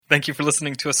Thank you for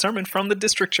listening to a sermon from the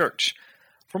District Church.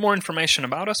 For more information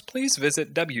about us, please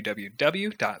visit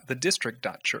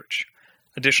www.thedistrict.church.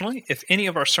 Additionally, if any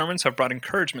of our sermons have brought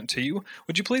encouragement to you,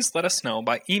 would you please let us know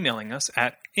by emailing us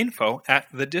at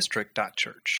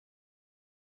info@thedistrict.church.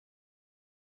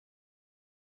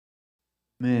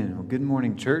 Man, well, good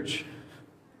morning, church.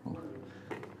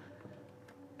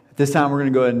 At this time, we're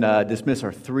going to go ahead and dismiss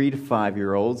our 3 to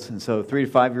 5-year-olds. And so 3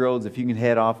 to 5-year-olds, if you can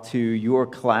head off to your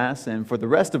class. And for the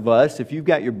rest of us, if you've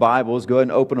got your Bibles, go ahead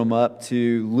and open them up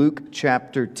to Luke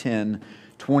chapter 10,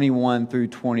 21 through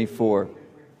 24.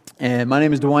 And my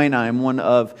name is Dwayne. I am one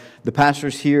of the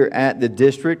pastors here at the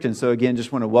district. And so again,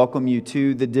 just want to welcome you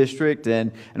to the district.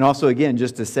 And also again,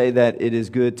 just to say that it is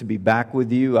good to be back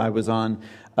with you. I was on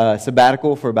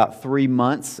sabbatical for about 3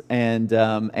 months, and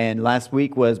last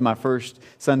week was my first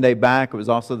Sunday back. It was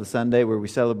also the Sunday where we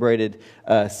celebrated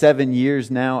 7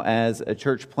 years now as a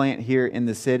church plant here in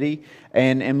the city,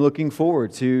 and am looking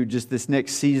forward to just this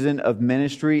next season of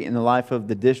ministry in the life of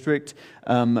the district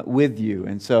with you.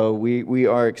 And so we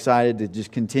are excited to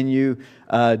just continue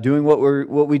doing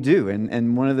what we do.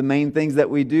 And one of the main things that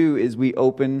we do is we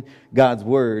open God's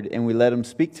Word and we let Him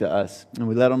speak to us, and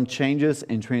we let Him change us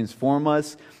and transform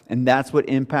us. And that's what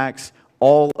impacts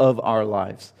all of our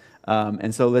lives.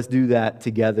 And so let's do that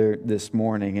together this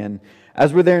morning. And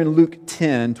as we're there in Luke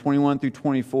 10, 21 through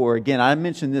 24, again, I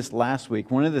mentioned this last week.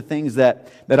 One of the things that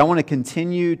I want to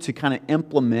continue to kind of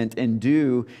implement and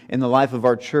do in the life of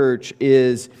our church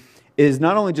is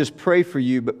not only just pray for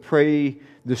you, but pray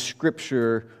the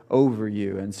Scripture over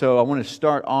you. And so I want to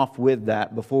start off with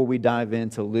that before we dive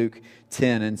into Luke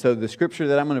 10. And so the Scripture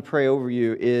that I'm going to pray over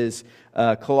you is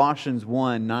Colossians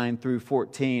 1, 9 through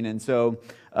 14. And so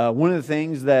one of the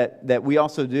things that we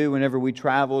also do whenever we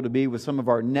travel to be with some of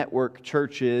our network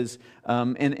churches,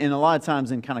 and a lot of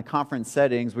times in kind of conference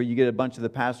settings where you get a bunch of the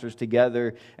pastors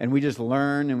together and we just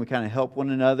learn and we kind of help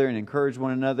one another and encourage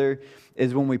one another,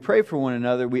 is when we pray for one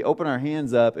another, we open our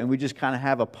hands up and we just kind of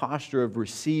have a posture of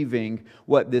receiving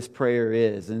what this prayer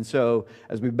is. And so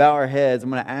as we bow our heads, I'm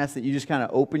going to ask that you just kind of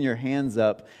open your hands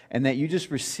up and that you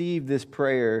just receive this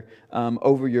prayer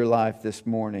over your life this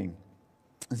morning.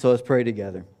 And so let's pray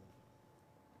together.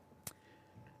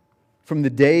 From the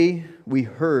day we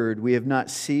heard, we have not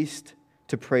ceased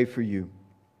to pray for you,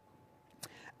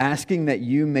 asking that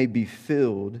you may be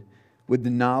filled with the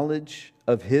knowledge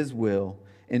of His will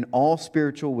in all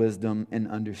spiritual wisdom and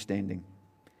understanding,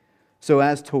 so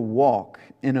as to walk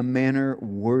in a manner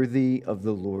worthy of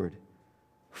the Lord,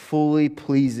 fully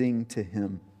pleasing to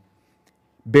Him,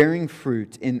 bearing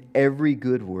fruit in every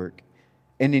good work,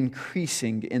 and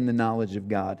increasing in the knowledge of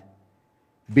God,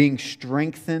 being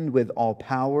strengthened with all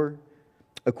power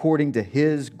according to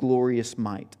His glorious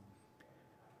might,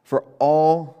 for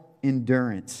all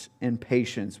endurance and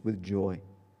patience with joy,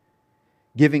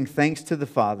 giving thanks to the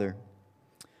Father,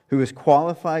 who has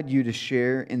qualified you to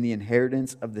share in the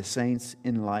inheritance of the saints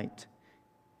in light.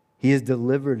 He has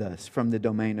delivered us from the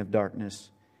domain of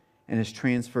darkness and has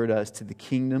transferred us to the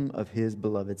kingdom of His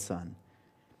beloved Son,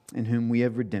 in whom we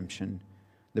have redemption,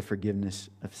 the forgiveness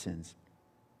of sins.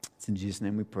 It's in Jesus'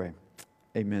 name we pray.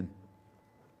 Amen.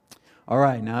 All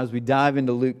right, now as we dive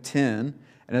into Luke 10,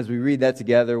 and as we read that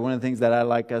together, one of the things that I'd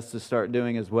like us to start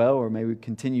doing as well, or maybe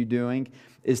continue doing,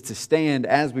 is to stand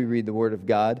as we read the Word of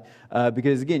God.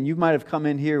 Because again, you might have come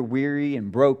in here weary and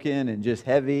broken and just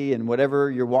heavy and whatever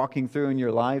you're walking through in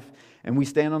your life, and we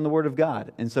stand on the Word of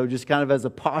God. And so just kind of as a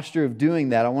posture of doing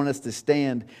that, I want us to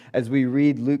stand as we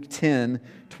read Luke 10,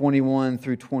 21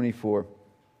 through 24.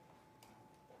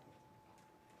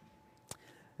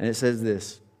 And it says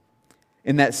this: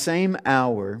 In that same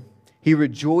hour, he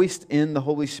rejoiced in the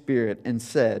Holy Spirit and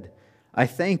said, I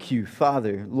thank you,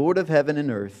 Father, Lord of heaven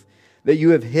and earth, that you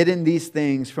have hidden these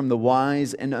things from the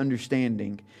wise and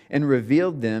understanding and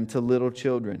revealed them to little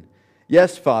children.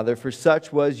 Yes, Father, for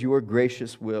such was your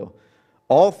gracious will.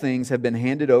 All things have been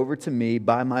handed over to me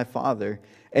by my Father,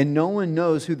 and no one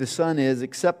knows who the Son is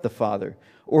except the Father,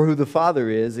 or who the Father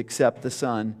is except the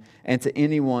Son, and to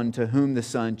anyone to whom the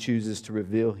Son chooses to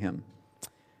reveal Him.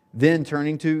 Then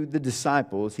turning to the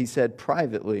disciples, He said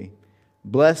privately,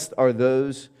 Blessed are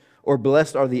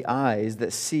the eyes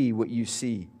that see what you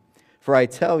see. For I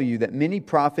tell you that many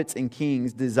prophets and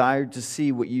kings desired to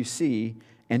see what you see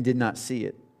and did not see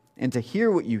it, and to hear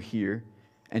what you hear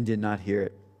and did not hear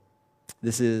it.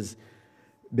 This has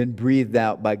been breathed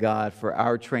out by God for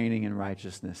our training in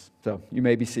righteousness. So you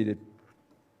may be seated.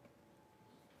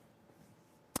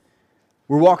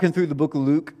 We're walking through the book of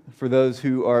Luke for those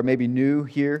who are maybe new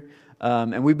here.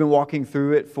 And we've been walking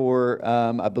through it for,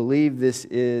 I believe this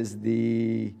is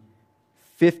the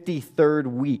 53rd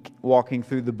week walking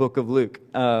through the book of Luke.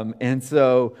 And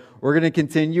so we're going to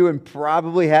continue and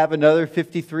probably have another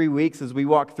 53 weeks as we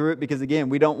walk through it because, again,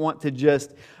 we don't want to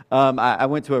just... I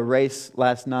went to a race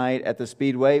last night at the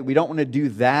Speedway. We don't want to do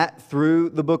that through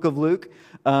the book of Luke.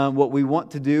 What we want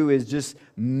to do is just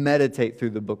meditate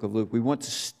through the book of Luke. We want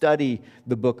to study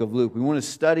the book of Luke. We want to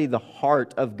study the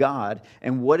heart of God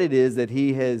and what it is that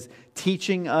He is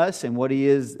teaching us and what He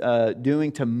is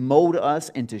doing to mold us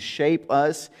and to shape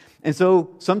us. And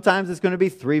so sometimes it's going to be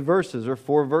 3 verses or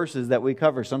 4 verses that we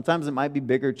cover. Sometimes it might be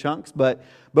bigger chunks, but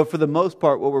for the most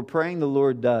part, what we're praying the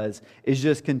Lord does is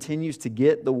just continues to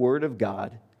get the Word of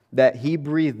God that He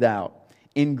breathed out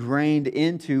ingrained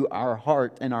into our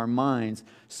heart and our minds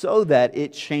so that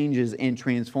it changes and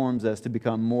transforms us to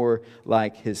become more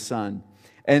like His Son.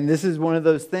 And this is one of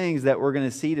those things that we're going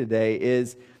to see today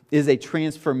is a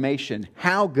transformation,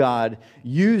 how God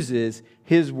uses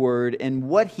His Word and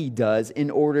what He does in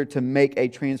order to make a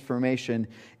transformation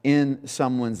in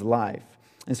someone's life.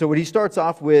 And so what he starts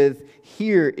off with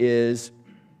here is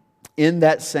in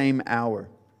that same hour.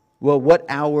 Well, what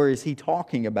hour is he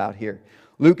talking about here?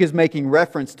 Luke is making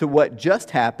reference to what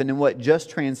just happened and what just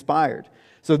transpired.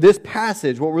 So this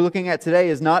passage, what we're looking at today,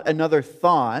 is not another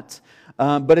thought,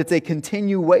 but it's a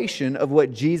continuation of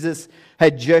what Jesus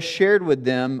had just shared with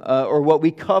them or what we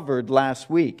covered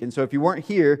last week. And so if you weren't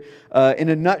here, in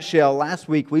a nutshell, last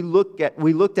week we looked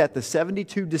at the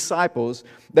 72 disciples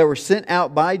that were sent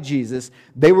out by Jesus.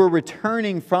 They were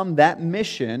returning from that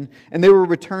mission, and they were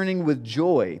returning with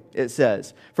joy, it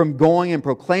says, from going and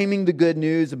proclaiming the good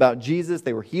news about Jesus.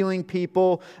 They were healing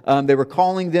people. They were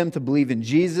calling them to believe in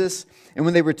Jesus. And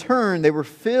when they returned, they were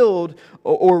filled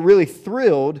or really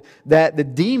thrilled that the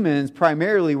demons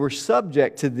primarily were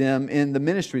subject to them in the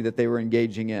ministry that they were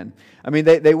engaging in. I mean,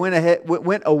 they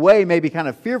went away maybe kind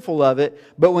of fearful of it,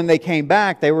 but when they came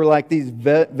back, they were like these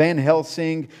Van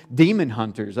Helsing demon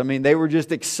hunters. I mean, they were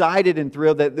just excited and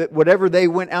thrilled that whatever they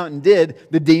went out and did,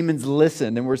 the demons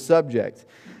listened and were subject.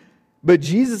 But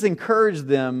Jesus encouraged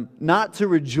them not to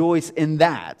rejoice in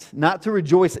that, not to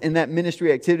rejoice in that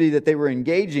ministry activity that they were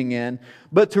engaging in,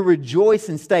 but to rejoice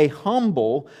and stay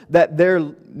humble that their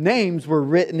names were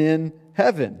written in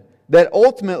heaven. That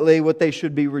ultimately what they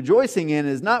should be rejoicing in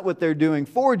is not what they're doing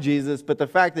for Jesus, but the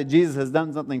fact that Jesus has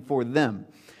done something for them.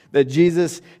 That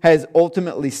Jesus has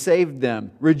ultimately saved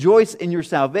them. Rejoice in your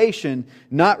salvation,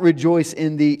 not rejoice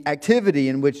in the activity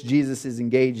in which Jesus is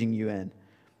engaging you in.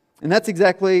 And that's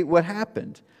exactly what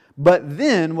happened. But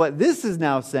then what this is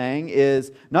now saying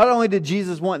is not only did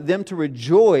Jesus want them to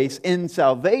rejoice in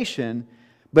salvation,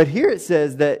 but here it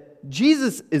says that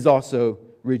Jesus is also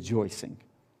rejoicing.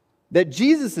 That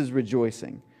Jesus is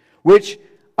rejoicing, which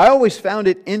I always found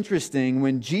it interesting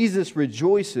when Jesus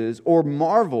rejoices or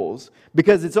marvels,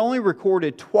 because it's only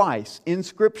recorded twice in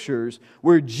Scriptures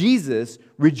where Jesus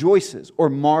rejoices or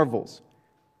marvels.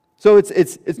 So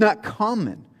it's not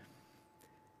common.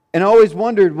 And I always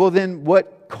wondered, well then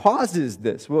what causes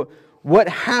this? Well, what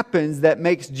happens that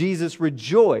makes Jesus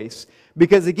rejoice?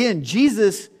 Because again,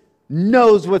 Jesus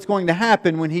knows what's going to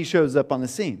happen when He shows up on the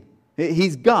scene.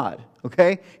 He's God,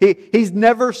 okay? He's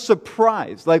never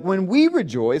surprised. Like when we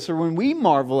rejoice or when we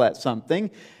marvel at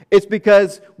something, it's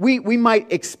because we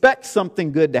might expect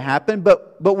something good to happen,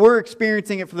 but we're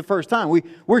experiencing it for the first time.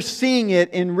 We're seeing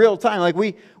it in real time. Like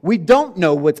we don't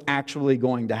know what's actually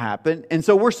going to happen, and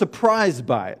so we're surprised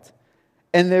by it.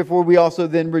 And therefore we also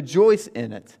then rejoice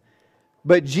in it.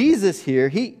 But Jesus here,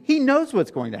 He knows what's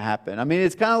going to happen. I mean,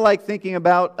 it's kind of like thinking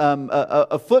about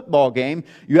a football game.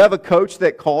 You have a coach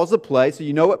that calls a play, so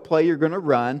you know what play you're going to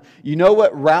run. You know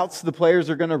what routes the players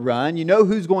are going to run. You know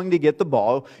who's going to get the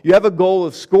ball. You have a goal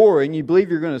of scoring. You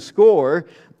believe you're going to score.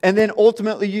 And then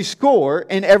ultimately you score,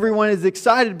 and everyone is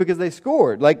excited because they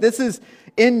scored. Like this is,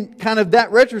 in kind of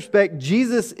that retrospect,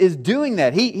 Jesus is doing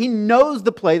that. He knows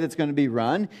the play that's going to be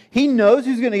run. He knows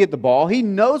who's going to get the ball. He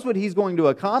knows what He's going to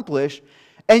accomplish.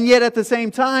 And yet at the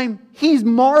same time, He's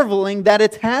marveling that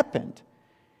it's happened.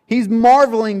 He's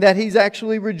marveling that He's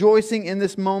actually rejoicing in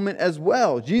this moment as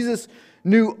well. Jesus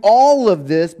knew all of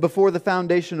this before the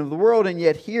foundation of the world, and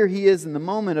yet here He is in the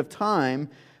moment of time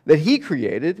that He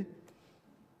created,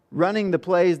 running the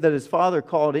plays that His Father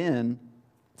called in,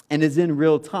 and is in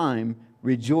real time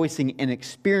rejoicing and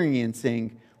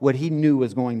experiencing what He knew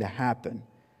was going to happen.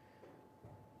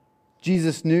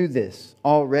 Jesus knew this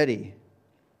already.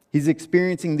 He's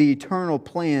experiencing the eternal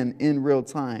plan in real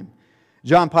time.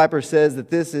 John Piper says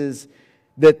that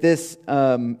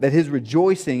that His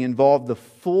rejoicing involved the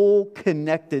full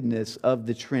connectedness of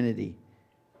the Trinity.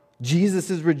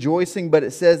 Jesus is rejoicing, but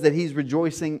it says that He's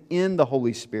rejoicing in the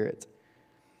Holy Spirit.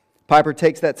 Piper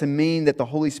takes that to mean that the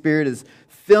Holy Spirit is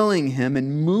filling him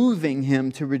and moving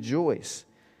him to rejoice.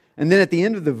 And then at the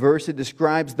end of the verse, it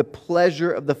describes the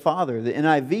pleasure of the Father. The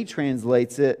NIV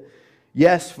translates it,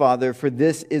 "Yes, Father, for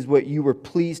this is what you were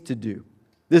pleased to do.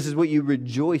 This is what you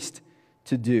rejoiced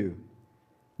to do."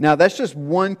 Now, that's just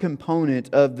one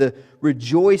component of the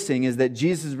rejoicing, is that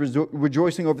Jesus is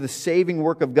rejoicing over the saving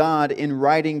work of God in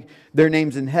writing their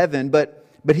names in heaven.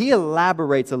 But he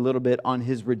elaborates a little bit on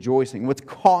his rejoicing, what's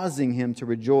causing him to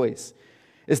rejoice.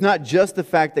 It's not just the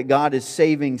fact that God is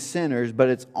saving sinners, but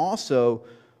it's also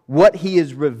what he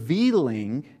is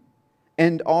revealing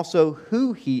and also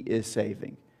who he is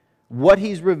saving. What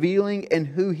he's revealing and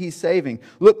who he's saving.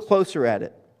 Look closer at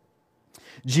it.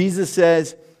 Jesus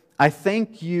says, "I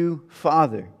thank you,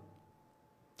 Father,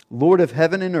 Lord of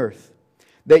heaven and earth,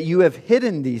 that you have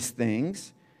hidden these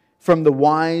things from the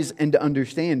wise and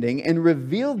understanding and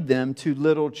revealed them to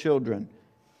little children.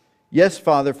 Yes,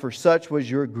 Father, for such was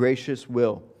your gracious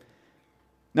will."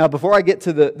 Now, before I get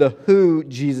to the who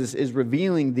Jesus is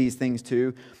revealing these things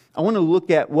to, I want to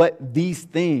look at what these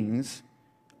things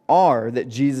are that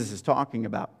Jesus is talking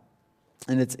about.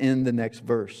 And it's in the next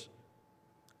verse.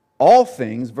 All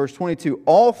things, verse 22,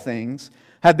 all things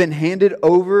have been handed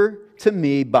over to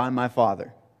me by my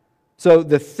Father. So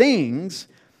the things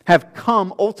have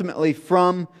come ultimately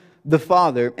from the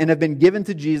Father and have been given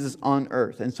to Jesus on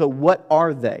earth. And so what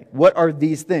are they? What are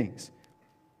these things?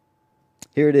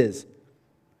 Here it is.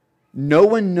 No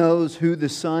one knows who the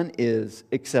Son is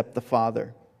except the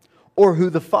Father, or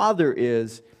who the Father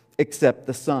is except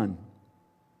the Son.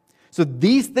 So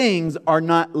these things are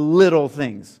not little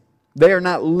things. They are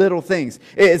not little things.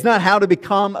 It's not how to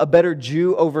become a better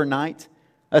Jew overnight.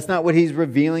 That's not what he's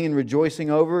revealing and rejoicing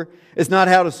over. It's not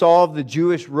how to solve the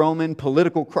Jewish-Roman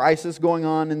political crisis going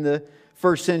on in the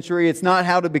first century. It's not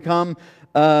how to become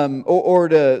or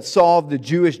to solve the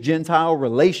Jewish-Gentile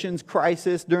relations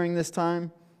crisis during this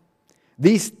time.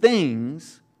 These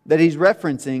things that he's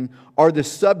referencing are the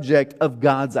subject of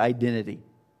God's identity.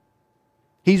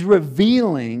 He's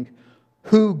revealing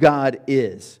who God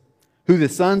is, who the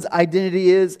Son's identity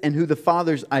is, and who the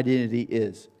Father's identity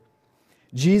is.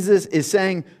 Jesus is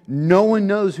saying no one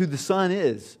knows who the Son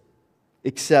is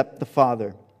except the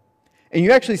Father. And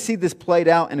you actually see this played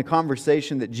out in a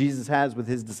conversation that Jesus has with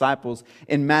his disciples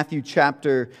in Matthew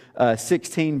chapter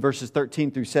 16, verses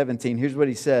 13 through 17. Here's what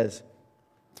he says.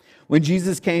 When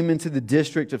Jesus came into the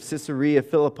district of Caesarea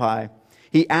Philippi,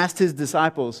 he asked his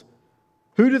disciples,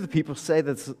 "Who do the people say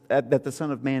that the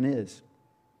Son of Man is?"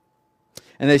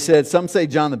 And they said, "Some say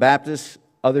John the Baptist,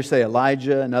 others say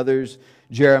Elijah, and others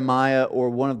Jeremiah or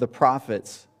one of the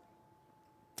prophets."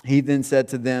 He then said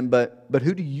to them, But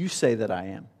who do you say that I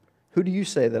am? Who do you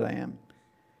say that I am?"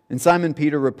 And Simon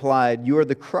Peter replied, "You are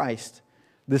the Christ,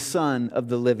 the Son of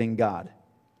the living God."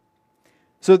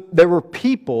 So there were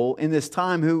people in this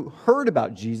time who heard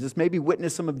about Jesus, maybe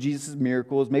witnessed some of Jesus'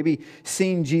 miracles, maybe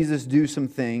seen Jesus do some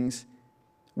things,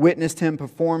 witnessed him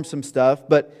perform some stuff,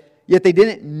 but yet they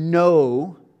didn't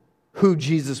know who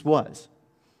Jesus was.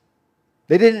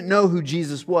 They didn't know who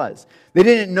Jesus was. They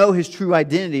didn't know his true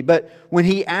identity. But when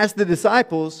he asked the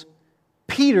disciples,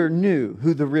 Peter knew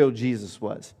who the real Jesus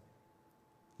was.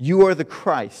 "You are the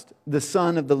Christ, the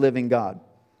Son of the living God."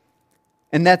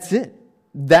 And that's it.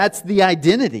 That's the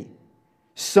identity.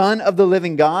 Son of the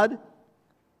living God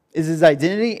is his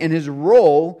identity, and his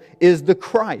role is the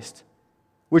Christ,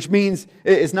 which means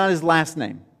it's not his last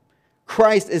name.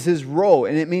 Christ is his role,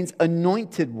 and it means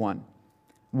anointed one.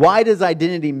 Why does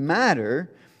identity matter?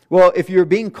 Well, if you're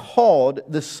being called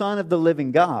the Son of the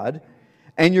living God,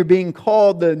 and you're being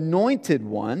called the anointed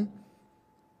one,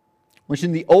 which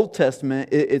in the Old Testament,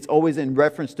 it's always in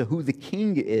reference to who the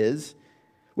king is.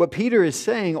 What Peter is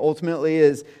saying ultimately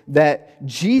is that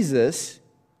Jesus,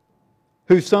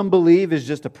 who some believe is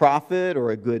just a prophet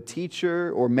or a good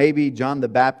teacher, or maybe John the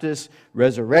Baptist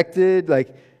resurrected,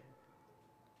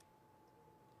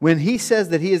 when he says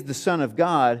that he is the Son of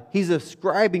God, he's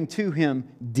ascribing to him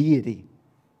deity.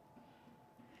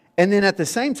 And then at the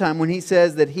same time, when he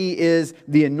says that he is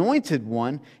the anointed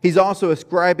one, he's also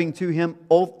ascribing to him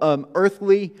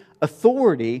earthly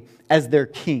authority as their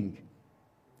king.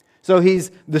 So he's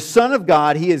the Son of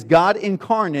God, he is God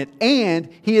incarnate, and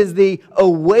he is the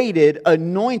awaited,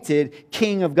 anointed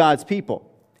King of God's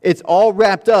people. It's all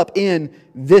wrapped up in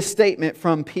this statement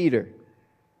from Peter.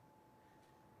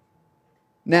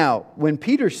 Now, when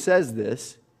Peter says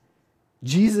this,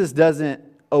 Jesus doesn't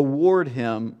award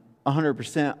him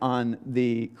 100% on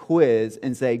the quiz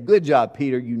and say, "Good job,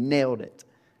 Peter, you nailed it."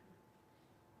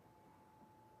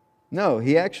 No,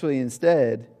 he actually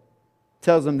instead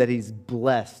tells him that he's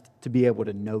blessed to be able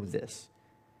to know this.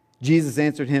 Jesus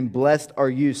answered him, "Blessed are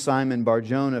you, Simon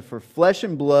Bar-Jonah, for flesh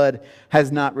and blood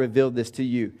has not revealed this to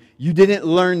you." You didn't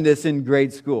learn this in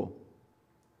grade school.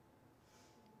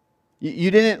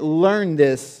 You didn't learn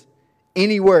this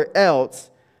anywhere else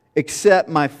except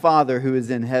my Father who is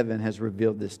in heaven has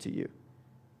revealed this to you.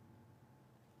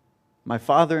 My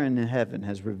Father in heaven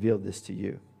has revealed this to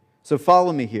you. So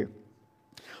follow me here.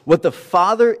 What the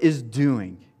Father is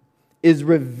doing is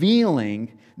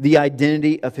revealing the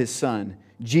identity of His Son,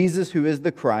 Jesus, who is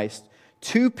the Christ,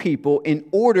 to people in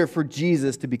order for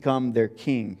Jesus to become their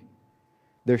King,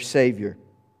 their Savior.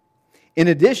 In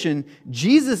addition,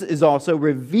 Jesus is also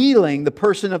revealing the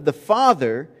person of the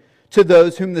Father to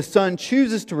those whom the Son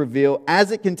chooses to reveal,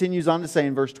 as it continues on to say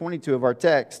in verse 22 of our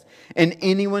text, and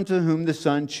anyone to whom the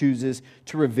Son chooses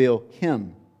to reveal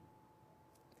Him.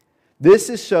 This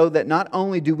is so that not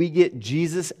only do we get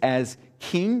Jesus as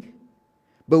King,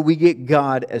 but we get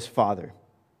God as Father.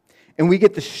 And we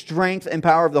get the strength and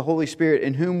power of the Holy Spirit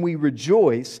in whom we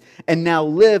rejoice and now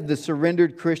live the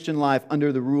surrendered Christian life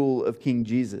under the rule of King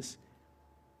Jesus.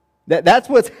 That's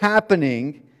what's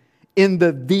happening in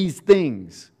these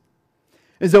things.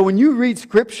 And so when you read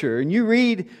Scripture and you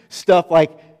read stuff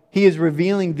like He is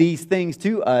revealing these things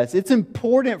to us, it's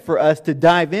important for us to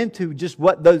dive into just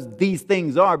what these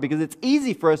things are, because it's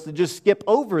easy for us to just skip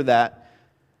over that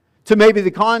to maybe the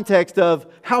context of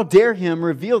how dare Him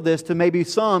reveal this to maybe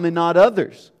some and not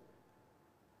others.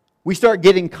 We start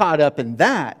getting caught up in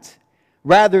that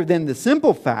rather than the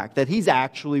simple fact that He's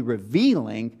actually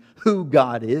revealing who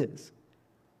God is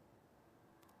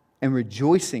and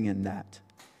rejoicing in that.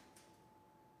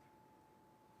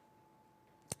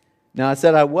 Now, I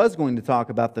said I was going to talk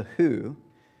about the who,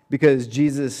 because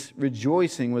Jesus'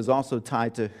 rejoicing was also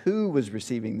tied to who was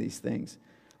receiving these things.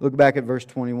 Look back at verse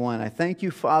 21. "I thank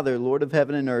you, Father, Lord of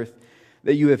heaven and earth,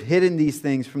 that you have hidden these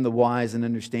things from the wise and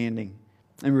understanding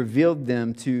and revealed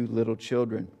them to little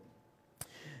children."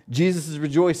 Jesus is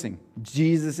rejoicing.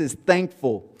 Jesus is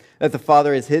thankful that the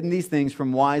Father has hidden these things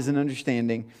from wise and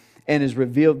understanding and has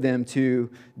revealed them to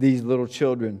these little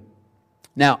children.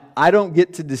 Now, I don't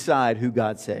get to decide who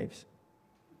God saves.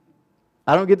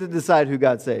 I don't get to decide who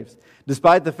God saves.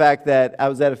 Despite the fact that I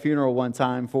was at a funeral one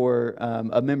time for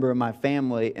a member of my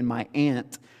family, and my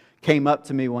aunt came up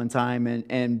to me one time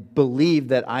and believed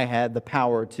that I had the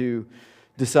power to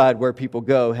decide where people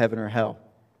go, heaven or hell.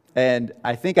 And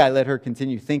I think I let her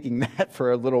continue thinking that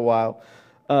for a little while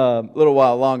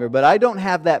longer. But I don't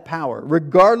have that power,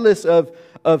 regardless of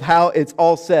how it's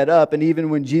all set up. And even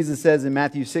when Jesus says in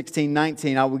Matthew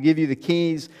 16:19, "I will give you the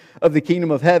keys of the kingdom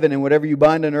of heaven, and whatever you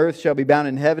bind on earth shall be bound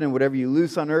in heaven, and whatever you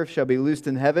loose on earth shall be loosed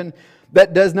in heaven."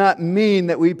 That does not mean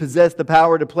that we possess the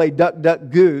power to play duck, duck,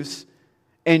 goose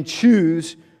and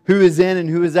choose who is in and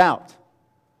who is out.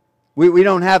 We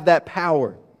don't have that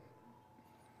power.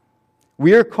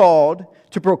 We are called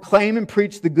to proclaim and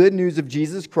preach the good news of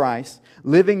Jesus Christ,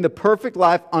 living the perfect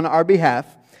life on our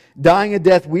behalf, dying a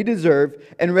death we deserve,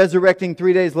 and resurrecting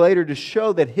 3 days later to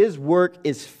show that His work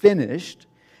is finished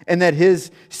and that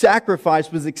His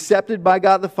sacrifice was accepted by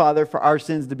God the Father for our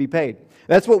sins to be paid.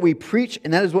 That's what we preach,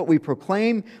 and that is what we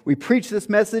proclaim. We preach this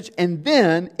message, and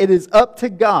then it is up to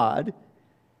God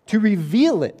to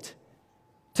reveal it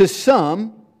to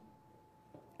some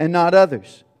and not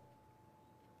others.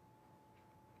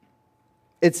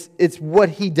 It's what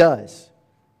He does.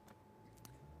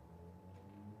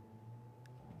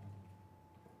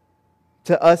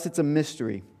 To us, it's a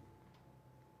mystery.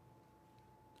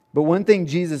 But one thing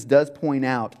Jesus does point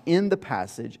out in the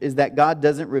passage is that God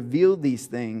doesn't reveal these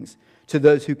things to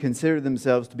those who consider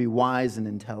themselves to be wise and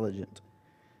intelligent,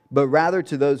 but rather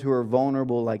to those who are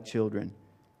vulnerable like children.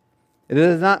 It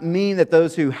does not mean that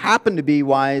those who happen to be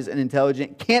wise and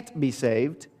intelligent can't be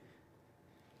saved.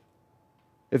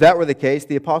 If that were the case,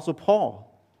 the Apostle Paul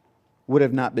would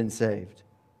have not been saved.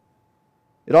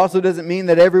 It also doesn't mean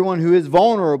that everyone who is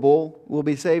vulnerable will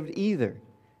be saved either.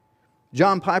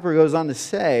 John Piper goes on to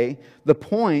say, the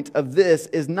point of this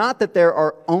is not that there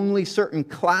are only certain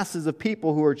classes of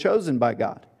people who are chosen by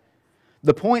God.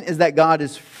 The point is that God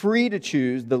is free to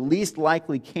choose the least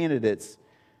likely candidates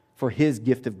for His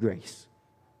gift of grace.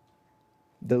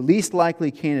 The least likely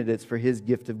candidates for His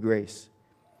gift of grace.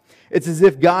 It's as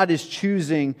if God is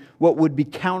choosing what would be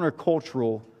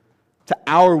countercultural to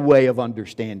our way of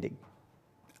understanding,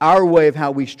 our way of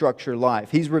how we structure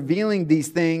life. He's revealing these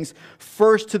things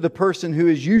first to the person who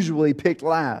is usually picked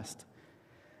last.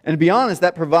 And to be honest,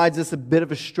 that provides us a bit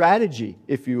of a strategy,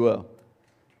 if you will.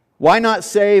 Why not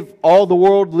save all the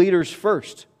world leaders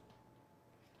first?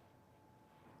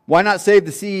 Why not save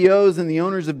the CEOs and the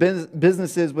owners of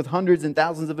businesses with hundreds and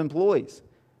thousands of employees?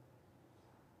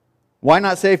 Why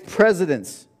not save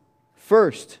presidents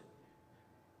first?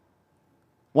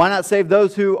 Why not save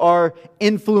those who are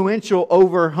influential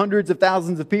over hundreds of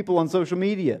thousands of people on social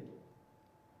media?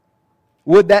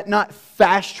 Would that not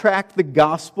fast track the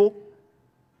gospel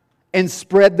and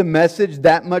spread the message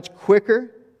that much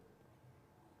quicker?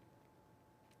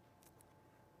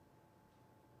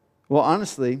 Well,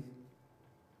 honestly,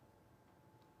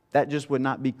 that just would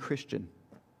not be Christian.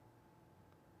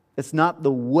 It's not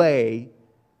the way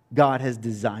God has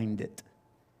designed it.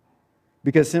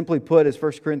 Because simply put, as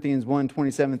 1 Corinthians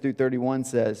 1:27-31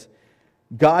 says,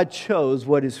 God chose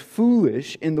what is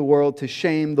foolish in the world to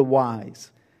shame the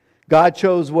wise. God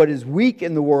chose what is weak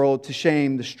in the world to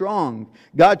shame the strong.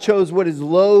 God chose what is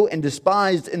low and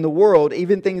despised in the world,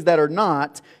 even things that are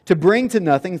not, to bring to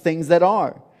nothing things that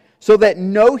are, so that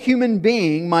no human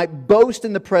being might boast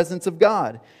in the presence of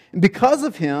God. And because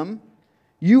of Him,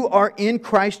 you are in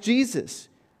Christ Jesus,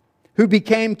 who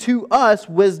became to us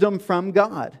wisdom from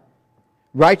God,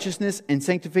 righteousness and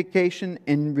sanctification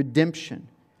and redemption,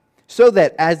 so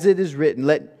that, as it is written,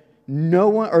 let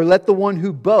the one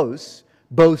who boasts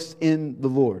boast in the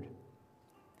Lord.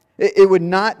 It would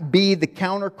not be the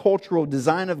countercultural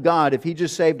design of God if He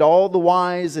just saved all the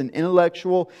wise and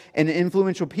intellectual and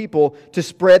influential people to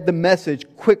spread the message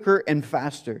quicker and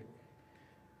faster.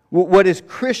 What is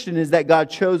Christian is that God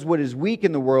chose what is weak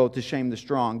in the world to shame the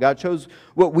strong. God chose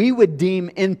what we would deem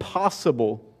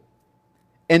impossible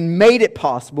and made it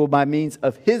possible by means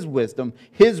of His wisdom,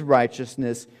 His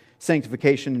righteousness,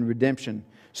 sanctification, and redemption,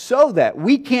 so that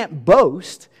we can't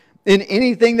boast in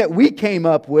anything that we came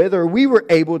up with or we were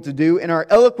able to do in our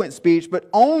eloquent speech, but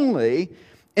only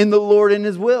in the Lord and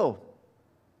His will.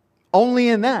 Only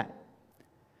in that.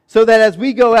 So that as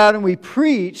we go out and we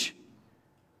preach,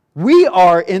 we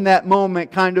are in that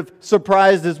moment kind of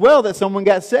surprised as well that someone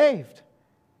got saved.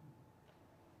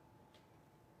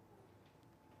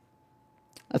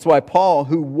 That's why Paul,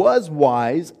 who was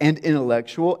wise and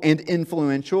intellectual and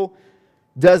influential,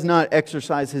 does not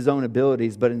exercise his own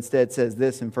abilities, but instead says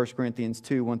this in 1 Corinthians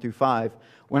 2:1-5.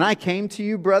 When I came to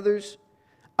you, brothers,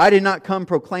 I did not come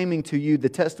proclaiming to you the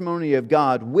testimony of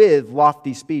God with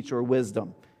lofty speech or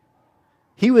wisdom.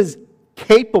 He was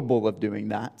capable of doing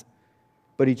that,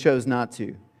 but he chose not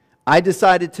to. I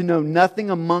decided to know nothing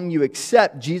among you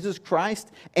except Jesus Christ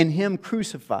and Him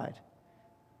crucified.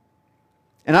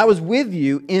 And I was with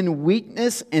you in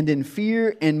weakness and in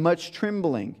fear and much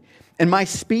trembling. And my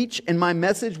speech and my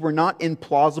message were not in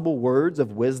plausible words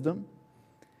of wisdom,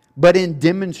 but in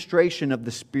demonstration of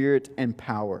the Spirit and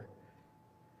power,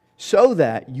 so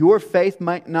that your faith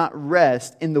might not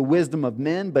rest in the wisdom of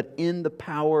men, but in the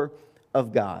power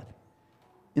of God.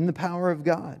 In the power of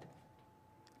God.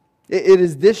 It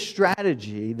is this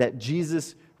strategy that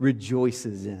Jesus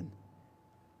rejoices in.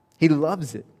 He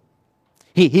loves it.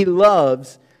 He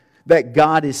loves that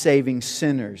God is saving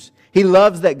sinners. He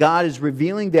loves that God is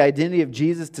revealing the identity of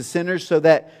Jesus to sinners so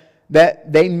that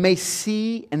they may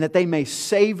see and that they may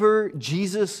savor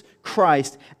Jesus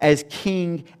Christ as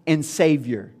King and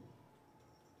Savior.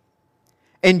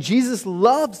 And Jesus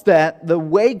loves that the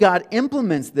way God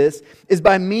implements this is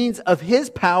by means of His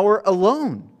power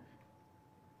alone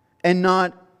and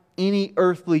not any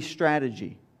earthly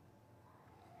strategy.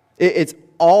 It's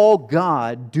all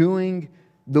God doing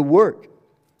the work.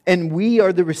 And we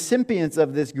are the recipients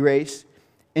of this grace,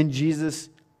 and Jesus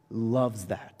loves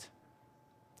that.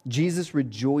 Jesus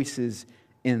rejoices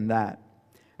in that.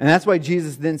 And that's why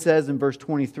Jesus then says in verse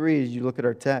 23, as you look at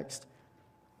our text,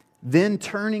 then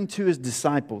turning to His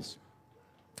disciples,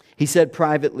 He said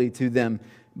privately to them,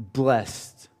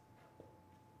 blessed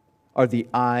are the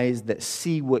eyes that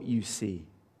see what you see.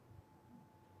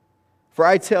 For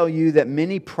I tell you that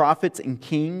many prophets and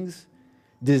kings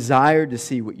desired to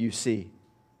see what you see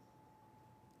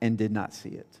and did not see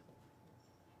it,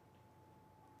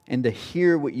 and to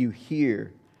hear what you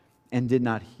hear and did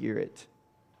not hear it.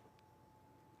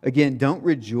 Again, don't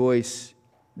rejoice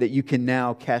that you can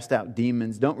now cast out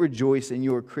demons. Don't rejoice in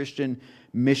your Christian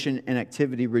mission and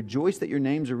activity. Rejoice that your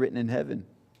names are written in heaven.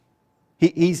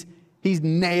 He's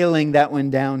nailing that one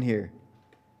down here.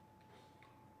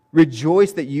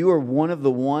 Rejoice that you are one of the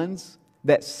ones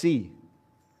that see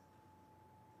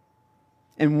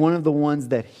and one of the ones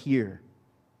that hear,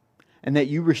 and that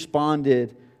you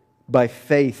responded by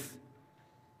faith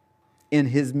in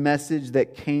His message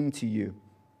that came to you,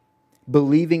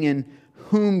 believing in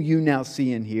whom you now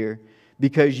see and hear,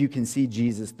 because you can see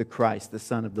Jesus the Christ, the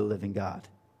Son of the living God.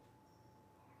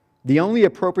 The only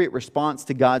appropriate response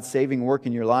to God's saving work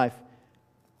in your life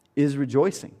is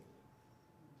rejoicing.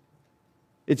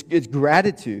 It's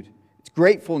gratitude. It's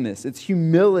gratefulness. It's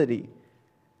humility.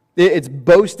 It's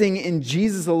boasting in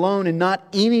Jesus alone and not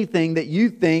anything that you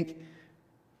think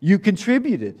You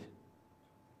contributed.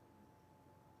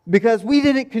 Because we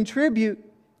didn't contribute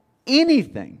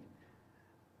anything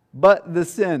but the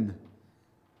sin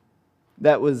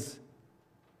that was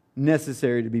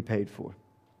necessary to be paid for.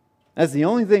 That's the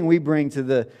only thing we bring to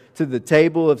the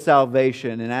table of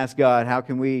salvation and ask God, how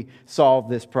can we solve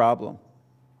this problem?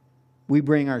 We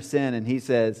bring our sin and He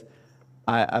says,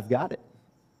 I've got it.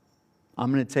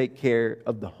 I'm going to take care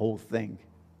of the whole thing.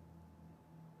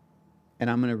 And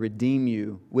I'm going to redeem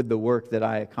you with the work that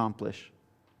I accomplish.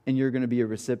 And you're going to be a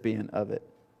recipient of it.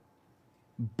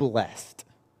 Blessed.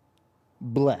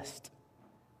 Blessed.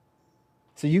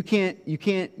 So you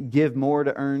can't give more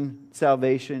to earn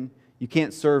salvation. You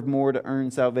can't serve more to earn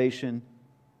salvation.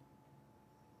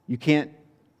 You can't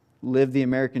live the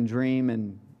American dream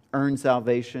and earn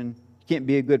salvation. You can't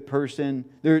be a good person.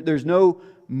 There's no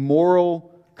moral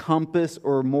compass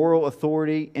or moral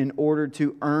authority in order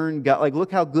to earn God. Like,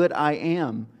 look how good I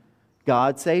am.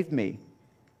 God saved me.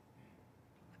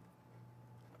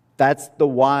 That's the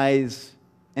wise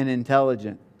and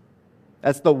intelligent.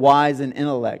 That's the wise and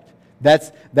intellect.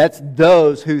 That's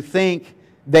those who think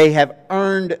they have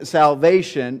earned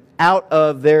salvation out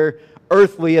of their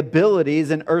earthly abilities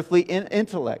and earthly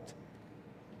intellect.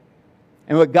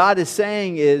 And what God is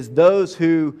saying is those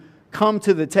who come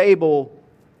to the table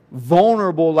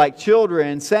vulnerable like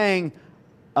children, saying,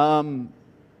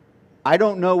 I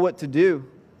don't know what to do.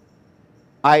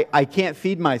 I can't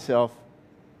feed myself.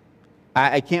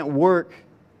 I can't work.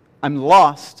 I'm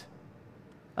lost.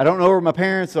 I don't know where my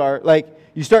parents are. Like,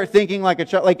 you start thinking like a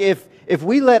child. Like, if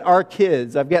we let our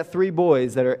kids, I've got 3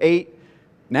 boys that are 8,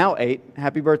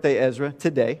 happy birthday Ezra,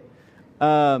 today,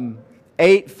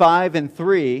 8, 5, and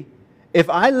 3. If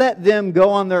I let them go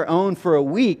on their own for a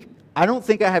week, I don't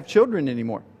think I have children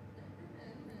anymore.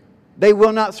 They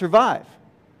will not survive.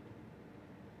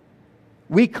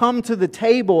 We come to the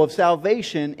table of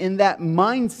salvation in that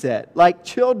mindset, like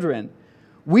children.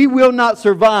 We will not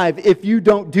survive if you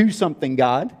don't do something,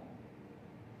 God.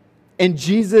 And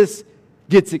Jesus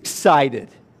gets excited.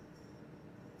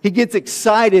 He gets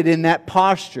excited in that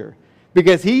posture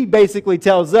because He basically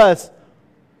tells us,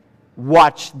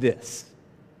 watch this.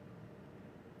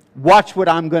 Watch what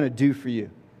I'm going to do for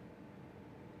you.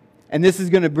 And this is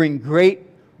going to bring great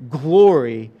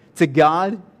glory to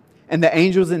God. And the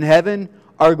angels in heaven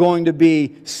are going to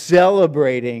be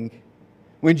celebrating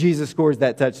when Jesus scores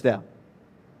that touchdown.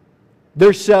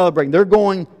 They're celebrating. They're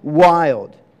going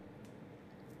wild.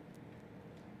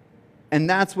 And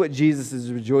that's what Jesus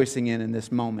is rejoicing in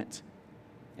this moment,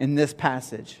 in this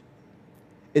passage,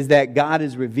 is that God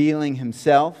is revealing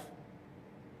Himself,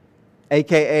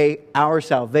 a.k.a. our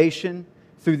salvation,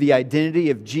 through the identity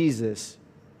of Jesus.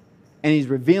 And He's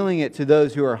revealing it to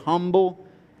those who are humble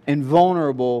and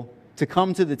vulnerable to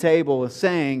come to the table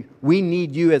saying, we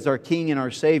need you as our King and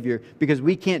our Savior because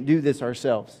we can't do this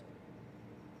ourselves.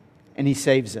 And He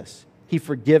saves us. He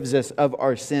forgives us of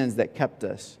our sins that kept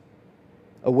us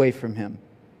away from Him.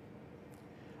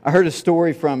 I heard a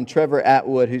story from Trevor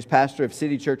Atwood, who's pastor of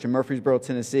City Church in Murfreesboro,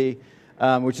 Tennessee,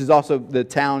 which is also the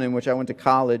town in which I went to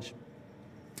college.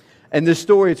 And this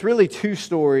story, it's really 2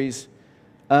 stories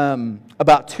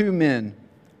about 2 men.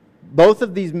 Both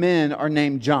of these men are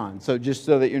named John, so just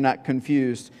so that you're not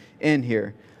confused in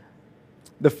here.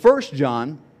 The first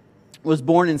John was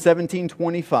born in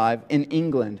 1725 in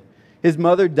England. His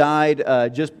mother died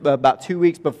just about 2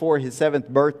 weeks before his 7th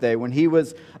birthday. When he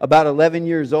was about 11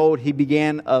 years old, he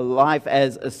began a life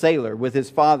as a sailor with his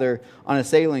father on a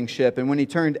sailing ship. And when he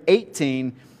turned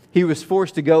 18, he was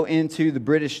forced to go into the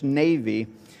British Navy.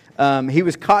 He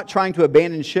was caught trying to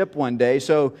abandon ship one day,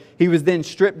 so he was then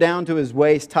stripped down to his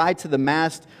waist, tied to the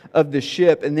mast of the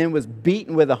ship, and then was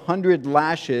beaten with 100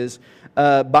 lashes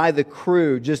by the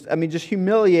crew. Just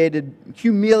humiliating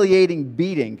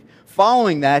beating.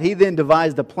 Following that, he then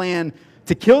devised a plan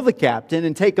to kill the captain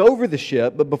and take over the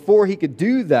ship. But before he could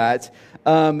do that,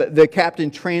 the captain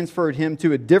transferred him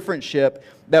to a different ship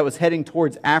that was heading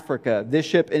towards Africa. This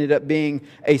ship ended up being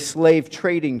a slave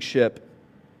trading ship.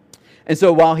 And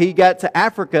so while he got to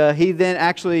Africa, he then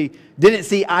actually didn't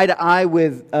see eye to eye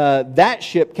with that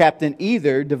ship captain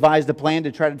either, devised a plan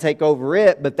to try to take over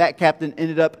it, but that captain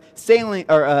ended up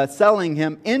selling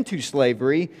him into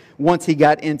slavery once he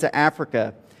got into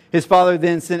Africa. His father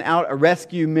then sent out a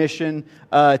rescue mission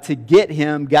to get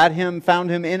him, found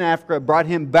him in Africa, brought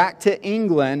him back to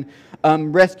England,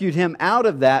 rescued him out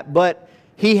of that, but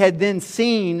he had then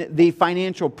seen the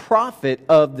financial profit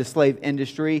of the slave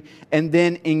industry and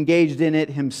then engaged in it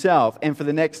himself. And for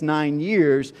the next 9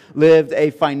 years, lived a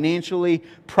financially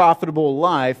profitable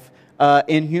life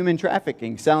in human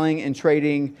trafficking, selling and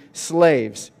trading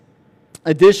slaves.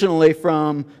 Additionally,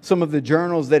 from some of the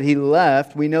journals that he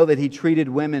left, we know that he treated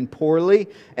women poorly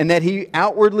and that he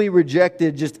outwardly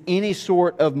rejected just any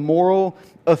sort of moral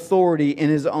authority in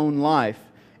his own life.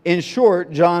 In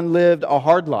short, John lived a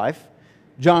hard life.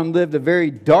 John lived a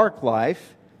very dark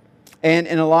life, and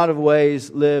in a lot of ways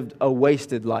lived a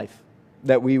wasted life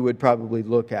that we would probably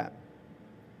look at.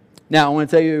 Now, I want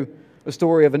to tell you a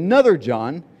story of another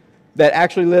John that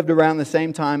actually lived around the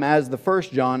same time as the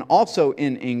first John, also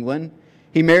in England.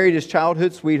 He married his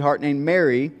childhood sweetheart named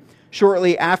Mary.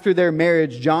 Shortly after their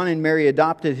marriage, John and Mary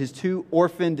adopted his 2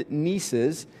 orphaned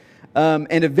nieces,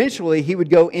 and eventually he would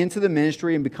go into the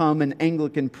ministry and become an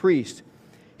Anglican priest.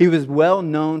 He was well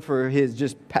known for his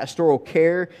just pastoral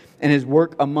care and his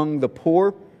work among the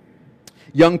poor.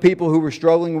 Young people who were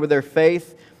struggling with their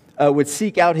faith would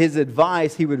seek out his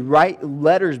advice. He would write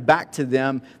letters back to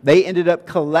them. They ended up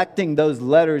collecting those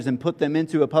letters and put them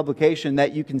into a publication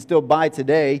that you can still buy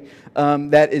today,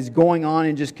 that is going on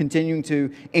and just continuing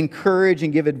to encourage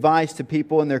and give advice to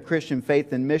people in their Christian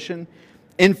faith and mission.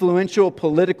 Influential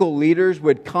political leaders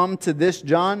would come to this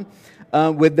John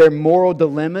with their moral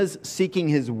dilemmas, seeking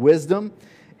his wisdom.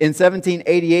 In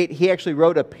 1788, he actually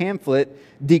wrote a pamphlet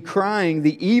decrying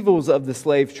the evils of the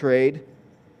slave trade,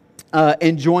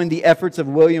 and joined the efforts of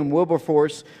William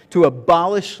Wilberforce to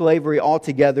abolish slavery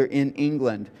altogether in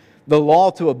England. The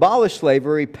law to abolish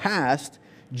slavery passed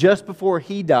just before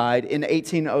he died in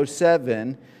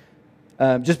 1807.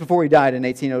 Just before he died in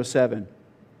 1807.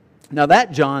 Now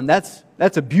that John, that's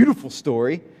a beautiful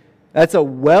story. That's a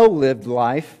well-lived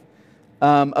life.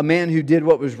 A man who did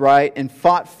what was right and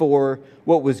fought for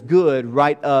what was good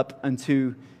right up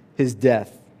unto his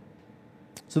death.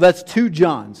 So that's 2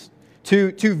 Johns.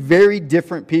 Two very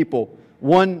different people.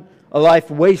 One a life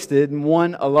wasted and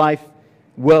one a life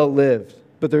well lived.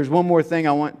 But there's one more thing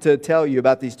I want to tell you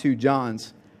about these 2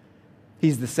 Johns.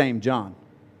 He's the same John.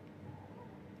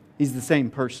 He's the same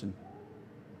person.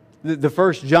 The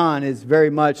first John is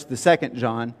very much the second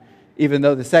John, even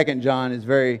though the second John is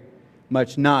very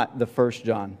much not the first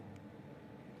John.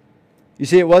 You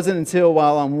see, it wasn't until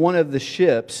while on one of the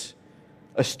ships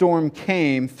a storm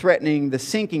came threatening the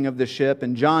sinking of the ship,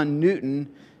 and John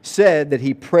Newton said that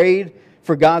he prayed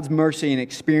for God's mercy and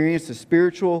experienced a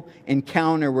spiritual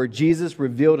encounter where Jesus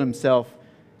revealed himself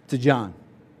to John.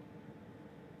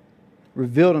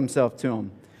 Revealed himself to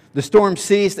him. The storm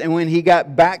ceased, and when he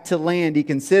got back to land, he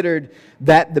considered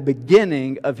that the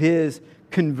beginning of his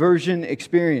conversion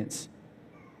experience,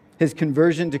 his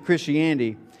conversion to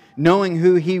Christianity. Knowing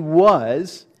who he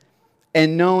was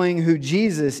and knowing who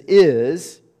Jesus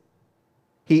is,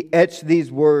 he etched these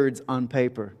words on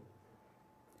paper.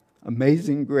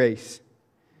 Amazing grace,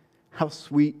 how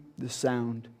sweet the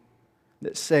sound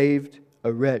that saved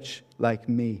a wretch like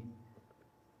me.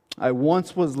 I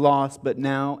once was lost, but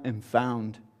now am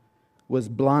found. Was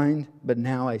blind, but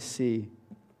now I see.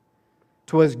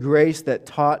 'Twas grace that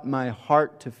taught my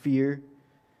heart to fear,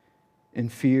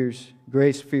 and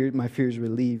grace feared my fears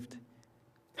relieved.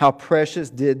 How precious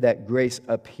did that grace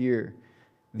appear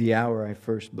the hour I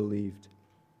first believed.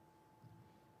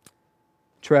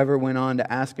 Trevor went on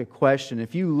to ask a question.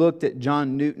 If you looked at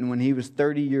John Newton when he was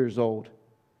 30 years old,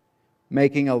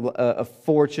 making a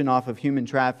fortune off of human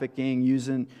trafficking,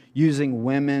 using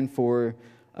women for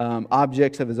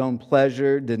objects of his own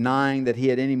pleasure, denying that he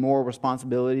had any moral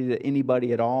responsibility to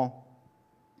anybody at all,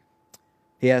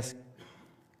 he asked,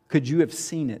 could you have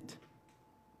seen it?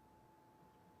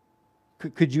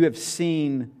 Could you have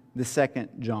seen the second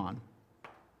John?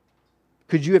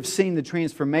 Could you have seen the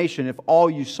transformation if all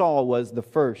you saw was the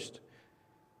first?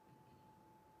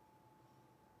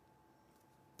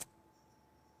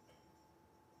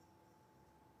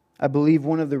 I believe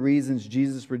one of the reasons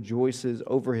Jesus rejoices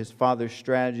over his Father's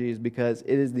strategy is because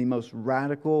it is the most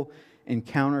radical and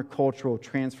countercultural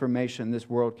transformation this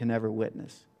world can ever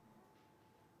witness.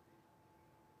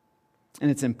 And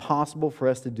it's impossible for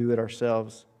us to do it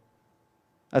ourselves.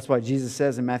 That's why Jesus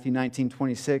says in Matthew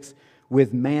 19:26,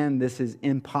 with man this is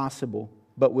impossible,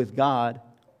 but with God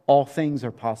all things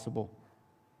are possible.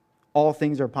 All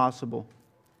things are possible.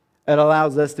 It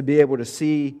allows us to be able to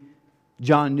see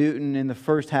John Newton in the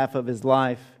first half of his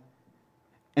life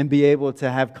and be able to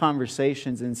have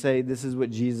conversations and say, this is what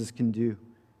Jesus can do.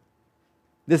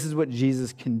 This is what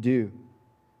Jesus can do.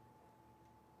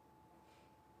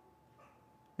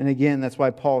 And again, that's why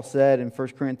Paul said in 1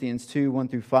 Corinthians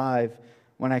 2:1-5,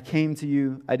 when I came to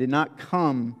you, I did not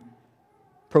come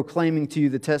proclaiming to you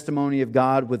the testimony of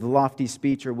God with lofty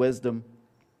speech or wisdom.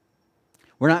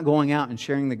 We're not going out and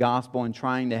sharing the gospel and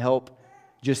trying to help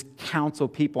just counsel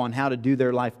people on how to do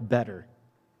their life better.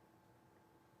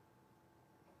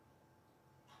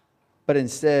 But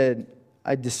instead,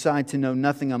 I decide to know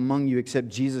nothing among you except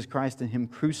Jesus Christ and Him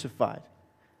crucified.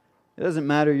 It doesn't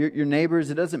matter your neighbors.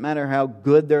 It doesn't matter how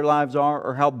good their lives are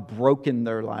or how broken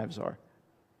their lives are.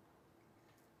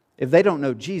 If they don't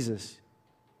know Jesus,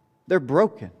 they're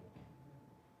broken.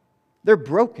 They're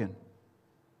broken.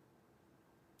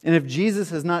 And if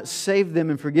Jesus has not saved them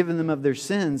and forgiven them of their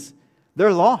sins,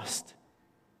 they're lost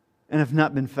and have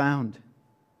not been found.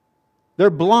 They're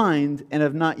blind and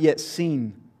have not yet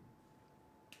seen.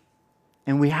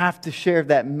 And we have to share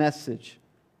that message.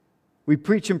 We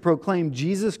preach and proclaim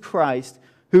Jesus Christ,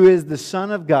 who is the Son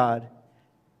of God,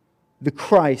 the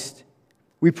Christ.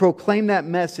 We proclaim that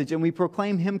message and we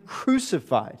proclaim Him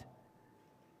crucified.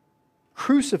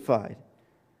 Crucified.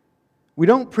 We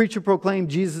don't preach or proclaim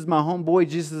Jesus is my homeboy,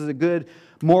 Jesus is a good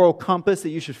moral compass that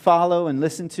you should follow and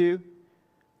listen to.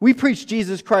 We preach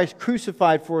Jesus Christ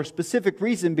crucified for a specific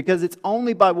reason, because it's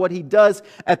only by what He does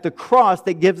at the cross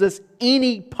that gives us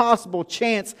any possible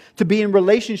chance to be in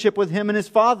relationship with Him and His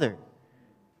Father.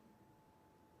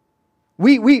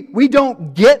 We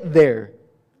don't get there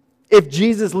if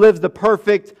Jesus lives the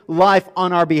perfect life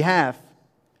on our behalf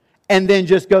and then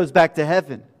just goes back to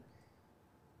heaven.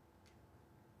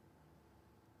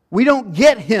 We don't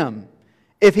get Him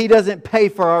if He doesn't pay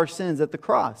for our sins at the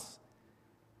cross,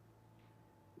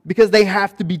 because they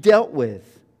have to be dealt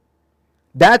with.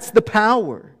 That's the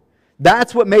power.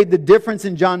 That's what made the difference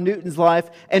in John Newton's life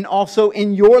and also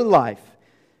in your life.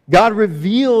 God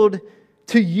revealed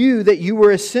to you that you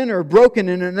were a sinner, broken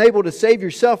and unable to save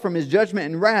yourself from His judgment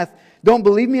and wrath. Don't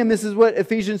believe me? And this is what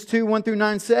Ephesians 2,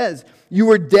 1-9 says. You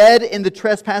were dead in the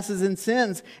trespasses and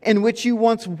sins in which you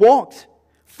once walked,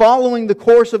 following the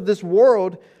course of this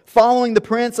world, following the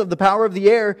prince of the power of the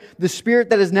air, the spirit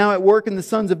that is now at work in the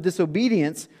sons of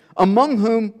disobedience, among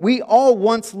whom we all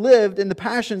once lived in the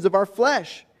passions of our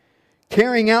flesh,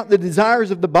 carrying out the desires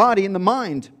of the body and the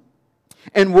mind,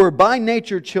 and were by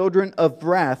nature children of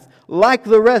wrath, like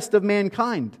the rest of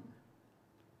mankind.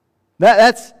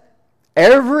 That's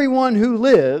everyone who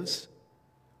lives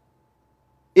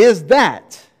is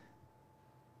that,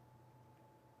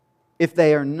 if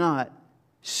they are not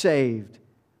saved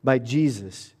by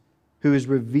Jesus, who is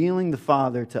revealing the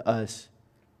Father to us,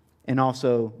 and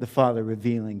also the Father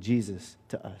revealing Jesus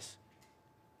to us.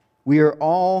 We are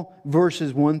all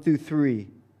verses 1-3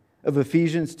 of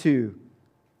Ephesians 2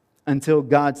 until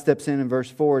God steps in verse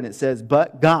 4 and it says,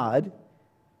 but God,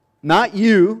 not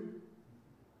you,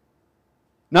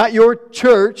 not your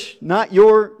church, not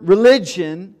your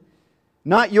religion,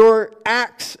 not your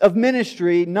acts of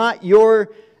ministry, not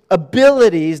your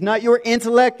abilities, not your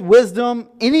intellect, wisdom,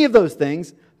 any of those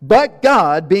things, but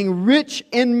God, being rich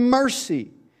in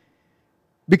mercy,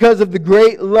 because of the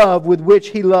great love with which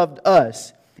He loved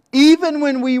us, even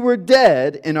when we were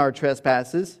dead in our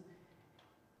trespasses,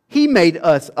 He made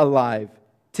us alive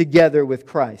together with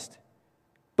Christ.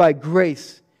 By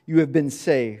grace you have been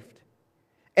saved,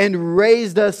 and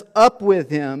raised us up with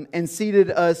Him, and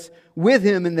seated us with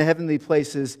Him in the heavenly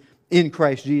places in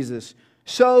Christ Jesus,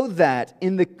 so that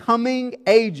in the coming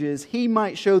ages He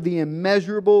might show the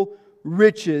immeasurable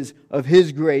riches of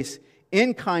His grace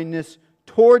in kindness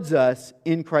towards us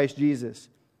in Christ Jesus.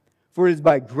 For it is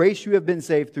by grace you have been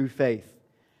saved through faith.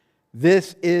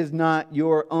 This is not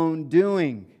your own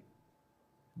doing.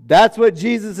 That's what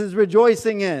Jesus is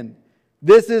rejoicing in.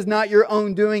 This is not your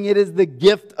own doing. It is the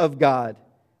gift of God,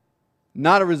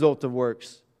 not a result of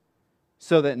works,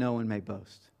 so that no one may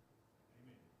boast.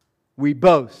 We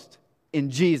boast in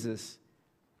Jesus,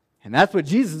 and that's what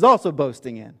Jesus is also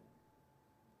boasting in.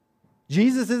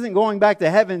 Jesus isn't going back to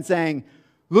heaven saying,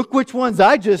 look which ones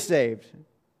I just saved.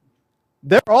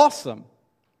 They're awesome.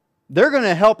 They're going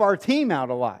to help our team out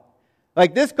a lot.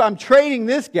 Like this, I'm trading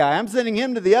this guy. I'm sending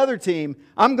him to the other team.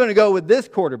 I'm going to go with this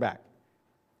quarterback.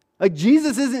 Like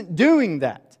Jesus isn't doing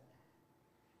that.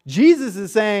 Jesus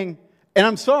is saying, and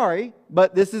I'm sorry,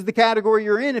 but this is the category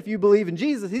you're in if you believe in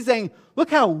Jesus. He's saying, look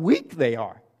how weak they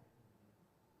are.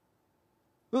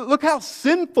 Look how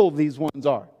sinful these ones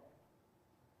are.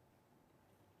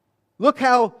 Look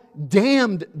how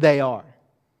damned they are.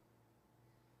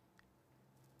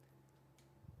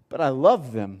 But I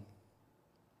love them.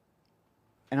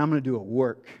 And I'm going to do a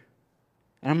work.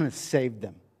 And I'm going to save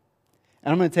them.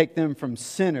 And I'm going to take them from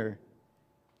sinner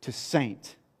to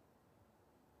saint.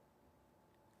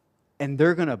 And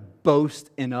they're going to boast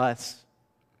in us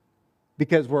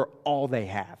because we're all they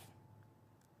have.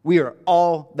 We are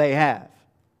all they have.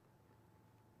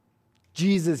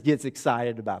 Jesus gets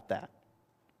excited about that.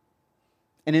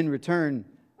 And in return,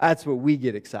 that's what we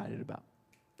get excited about.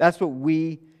 That's what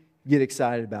we get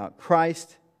excited about.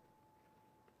 Christ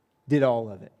did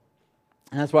all of it.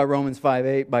 And that's why Romans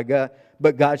 5:8,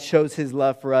 but God shows His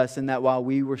love for us in that while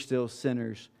we were still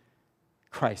sinners,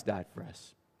 Christ died for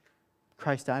us.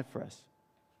 Christ died for us.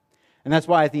 And that's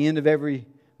why at the end of every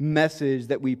message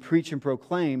that we preach and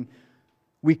proclaim,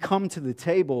 we come to the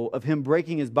table of Him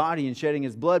breaking His body and shedding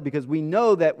His blood, because we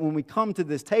know that when we come to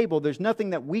this table, there's nothing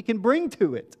that we can bring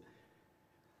to it.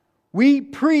 We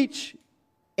preach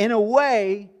in a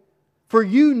way for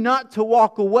you not to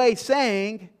walk away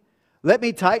saying, let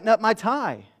me tighten up my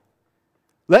tie.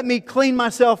 Let me clean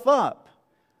myself up.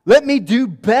 Let me do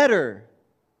better.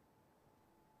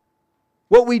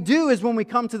 What we do is when we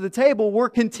come to the table, we're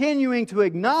continuing to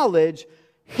acknowledge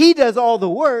He does all the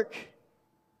work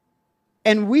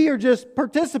and we are just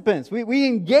participants. We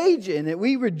engage in it.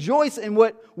 We rejoice in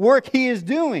what work He is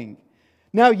doing.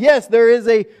 Now, yes, there is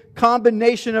a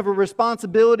combination of a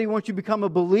responsibility once you become a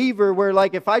believer where,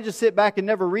 like, if I just sit back and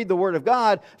never read the Word of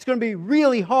God, it's going to be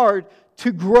really hard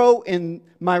to grow in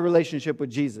my relationship with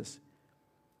Jesus.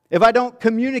 If I don't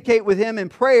communicate with Him in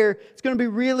prayer, it's going to be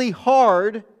really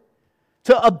hard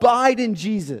to abide in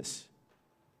Jesus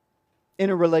in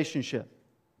a relationship.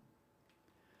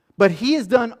 But He has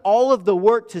done all of the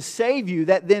work to save you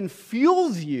that then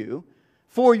fuels you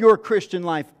for your Christian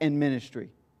life and ministry.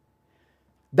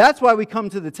 That's why we come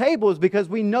to the table, is because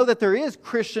we know that there is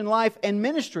Christian life and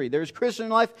ministry. There's Christian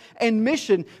life and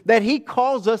mission that He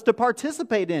calls us to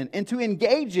participate in and to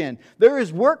engage in. There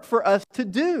is work for us to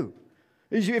do.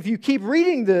 If you keep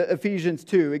reading the Ephesians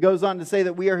 2, it goes on to say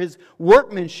that we are His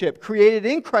workmanship, created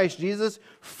in Christ Jesus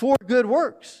for good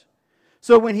works.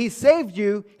 So when He saved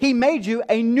you, He made you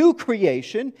a new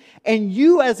creation. And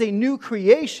you as a new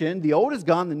creation, the old is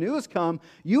gone, the new has come.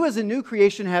 You as a new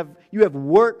creation have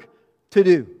work to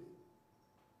do.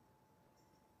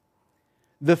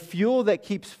 The fuel that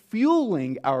keeps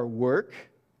fueling our work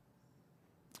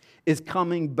is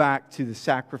coming back to the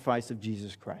sacrifice of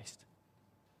Jesus Christ.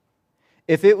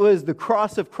 If it was the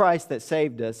cross of Christ that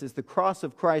saved us, it's the cross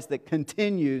of Christ that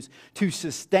continues to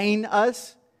sustain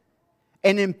us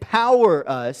and empower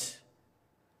us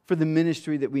for the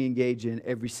ministry that we engage in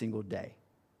every single day.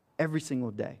 Every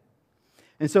single day.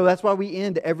 And so that's why we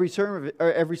end every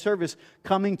service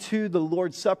coming to the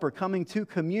Lord's Supper, coming to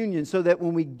communion, so that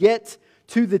when we get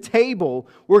to the table,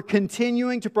 we're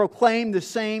continuing to proclaim the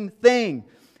same thing.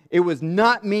 It was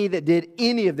not me that did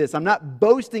any of this. I'm not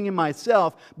boasting in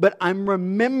myself, but I'm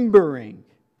remembering.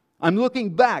 I'm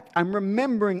looking back. I'm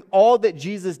remembering all that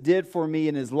Jesus did for me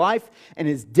in His life and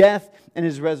His death and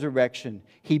His resurrection.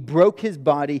 He broke His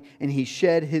body and He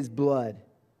shed His blood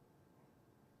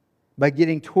by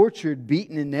getting tortured,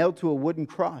 beaten, and nailed to a wooden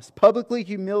cross, publicly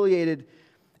humiliated,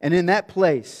 and in that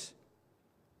place,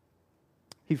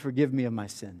 He forgave me of my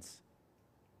sins.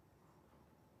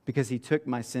 Because He took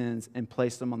my sins and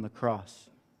placed them on the cross.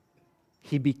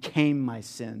 He became my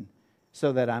sin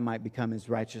so that I might become His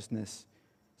righteousness.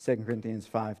 2 Corinthians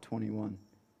 5:21.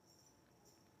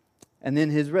 And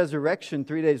then His resurrection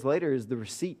 3 days later is the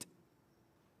receipt.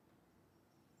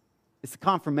 It's the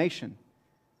confirmation.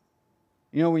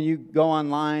 You know, when you go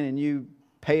online and you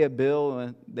pay a bill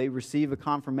and they receive a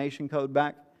confirmation code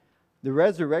back, the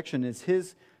resurrection is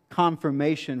His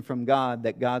confirmation from God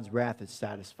that God's wrath is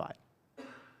satisfied.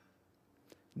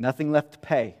 Nothing left to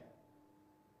pay.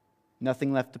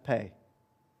 Nothing left to pay.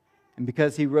 And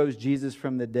because He rose Jesus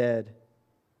from the dead,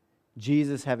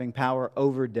 Jesus having power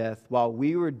over death, while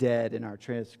we were dead in our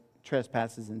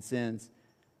trespasses and sins,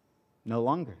 no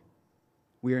longer.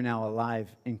 We are now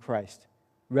alive in Christ,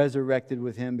 resurrected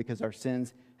with Him because our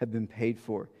sins have been paid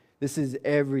for. This is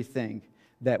everything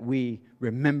that we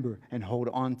remember and hold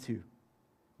on to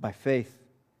by faith.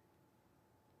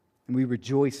 And we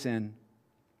rejoice in.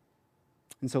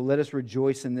 And so let us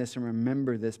rejoice in this and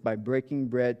remember this by breaking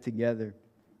bread together.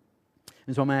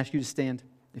 And so I'm going to ask you to stand,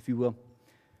 if you will.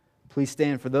 Please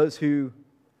stand for those who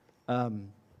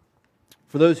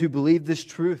believe this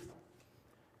truth.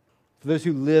 For those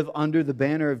who live under the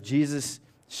banner of Jesus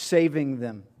saving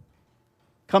them.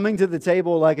 Coming to the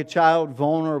table like a child,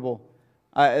 vulnerable.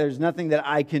 There's nothing that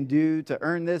I can do to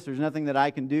earn this. There's nothing that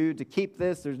I can do to keep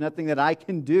this. There's nothing that I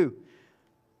can do.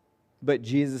 But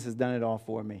Jesus has done it all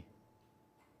for me.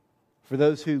 For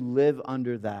those who live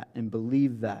under that and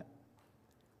believe that,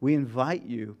 we invite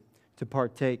you to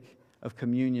partake of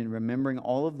communion, remembering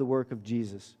all of the work of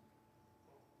Jesus.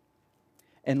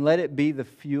 And let it be the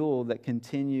fuel that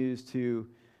continues to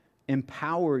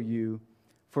empower you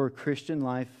for a Christian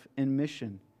life and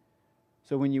mission.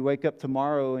 So when you wake up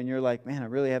tomorrow and you're like, man, I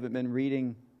really haven't been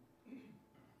reading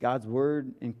God's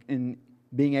Word and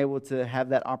being able to have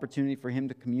that opportunity for Him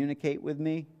to communicate with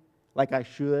me like I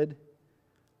should,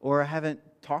 or I haven't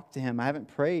talked to Him, I haven't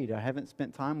prayed, I haven't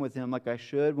spent time with Him like I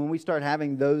should. When we start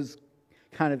having those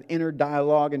kind of inner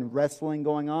dialogue and wrestling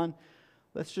going on,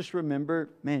 let's just remember,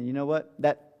 man, you know what?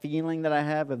 That feeling that I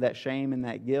have of that shame and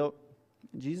that guilt,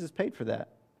 Jesus paid for that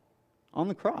on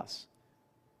the cross.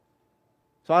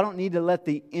 So I don't need to let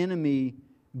the enemy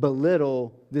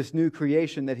belittle this new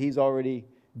creation that He's already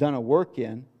done a work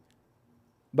in,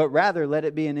 but rather let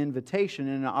it be an invitation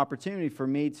and an opportunity for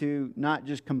me to not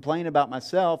just complain about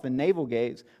myself and navel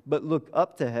gaze, but look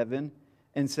up to heaven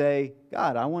and say,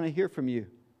 God, I want to hear from you.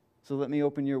 So let me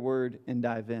open your word and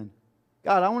dive in.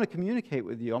 God, I want to communicate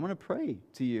with you. I want to pray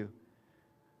to you.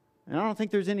 And I don't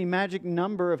think there's any magic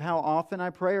number of how often I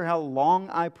pray or how long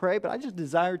I pray, but I just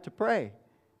desire to pray.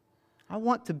 I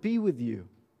want to be with you.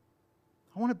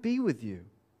 I want to be with you.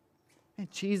 And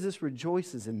Jesus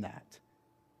rejoices in that.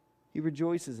 He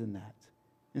rejoices in that.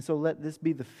 And so let this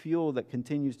be the fuel that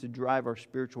continues to drive our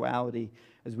spirituality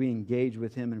as we engage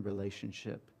with Him in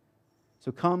relationship.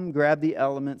 So come, grab the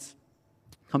elements,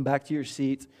 come back to your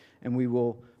seats, and we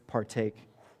will partake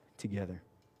together.